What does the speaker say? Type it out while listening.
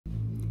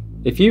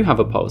If you have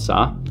a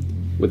Pulsar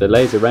with a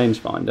laser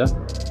rangefinder,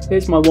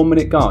 here's my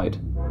 1-minute guide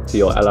to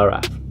your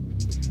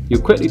LRF. You'll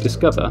quickly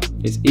discover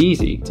it's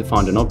easy to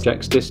find an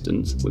object's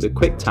distance with a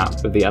quick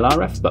tap of the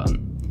LRF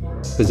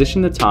button.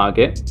 Position the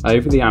target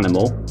over the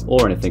animal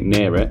or anything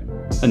near it,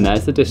 and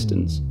there's the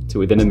distance to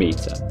within a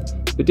metre.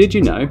 But did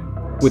you know,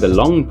 with a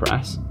long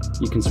press,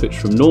 you can switch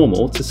from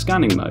normal to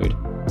scanning mode,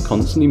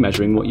 constantly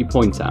measuring what you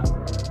point at.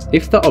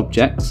 If the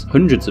object's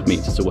hundreds of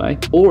metres away,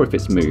 or if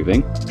it's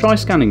moving, try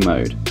scanning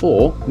mode,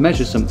 or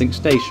measure something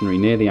stationary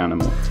near the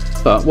animal.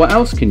 But what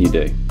else can you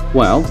do?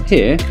 Well,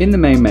 here in the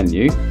main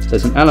menu,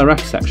 there's an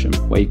LRF section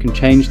where you can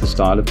change the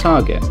style of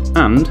target,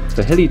 and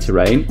for hilly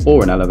terrain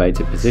or an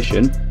elevated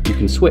position, you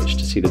can switch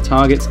to see the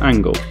target's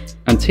angle.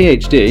 And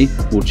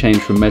THD will change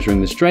from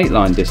measuring the straight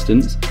line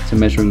distance to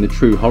measuring the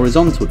true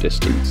horizontal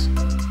distance.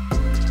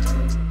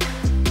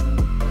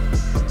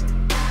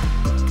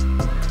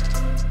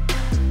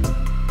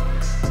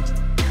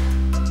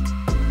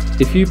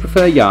 If you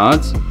prefer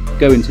yards,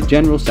 go into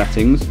general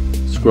settings,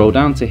 scroll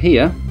down to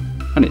here,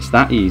 and it's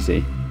that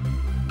easy.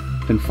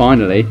 And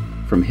finally,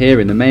 from here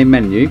in the main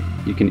menu,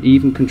 you can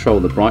even control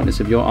the brightness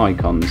of your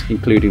icons,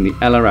 including the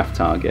LRF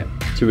target,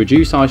 to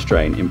reduce eye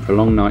strain in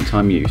prolonged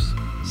nighttime use.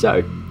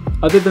 So,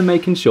 other than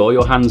making sure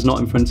your hand's not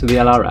in front of the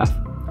LRF,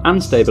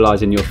 and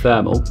stabilising your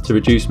thermal to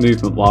reduce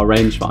movement while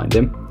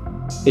rangefinding,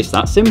 it's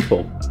that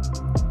simple.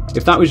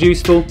 If that was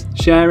useful,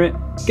 share it,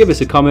 give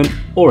us a comment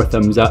or a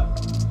thumbs up,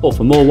 or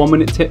for more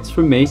 1-minute tips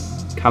from me,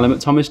 Callum at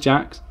Thomas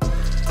Jacks,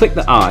 click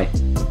the I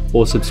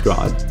or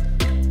subscribe.